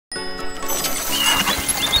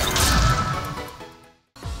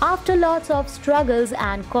After lots of struggles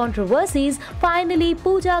and controversies, finally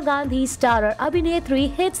Pooja Gandhi starrer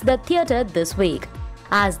Abhinetri hits the theatre this week.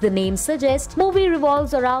 As the name suggests, movie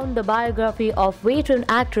revolves around the biography of veteran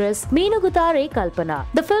actress Meenagutare Kalpana.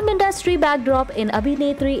 The film industry backdrop in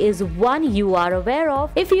Abhinetri is one you are aware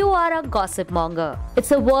of if you are a gossip monger.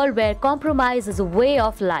 It's a world where compromise is a way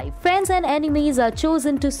of life. Friends and enemies are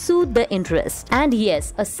chosen to soothe the interest. And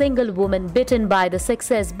yes, a single woman bitten by the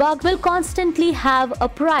success bug will constantly have a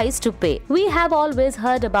price to pay. We have always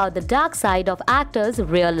heard about the dark side of actors'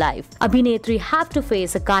 real life. Abhinetri have to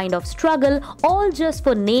face a kind of struggle, all just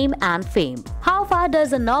for name and fame. How far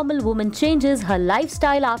does a normal woman changes her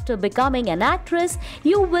lifestyle after becoming an actress?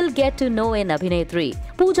 You will get to know in Abhinetri.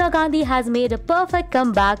 Pooja Gandhi has made a perfect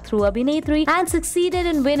comeback through Abhinetri and succeeded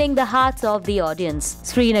in winning the hearts of the audience.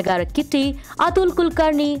 Srinagar Kitty, Atul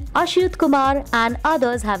Kulkarni, Ashyut Kumar and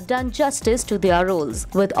others have done justice to their roles.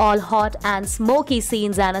 With all hot and smoky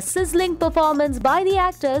scenes and a sizzling performance by the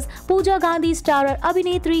actors, Pooja Gandhi starrer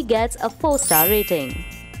Abhinetri gets a 4-star rating.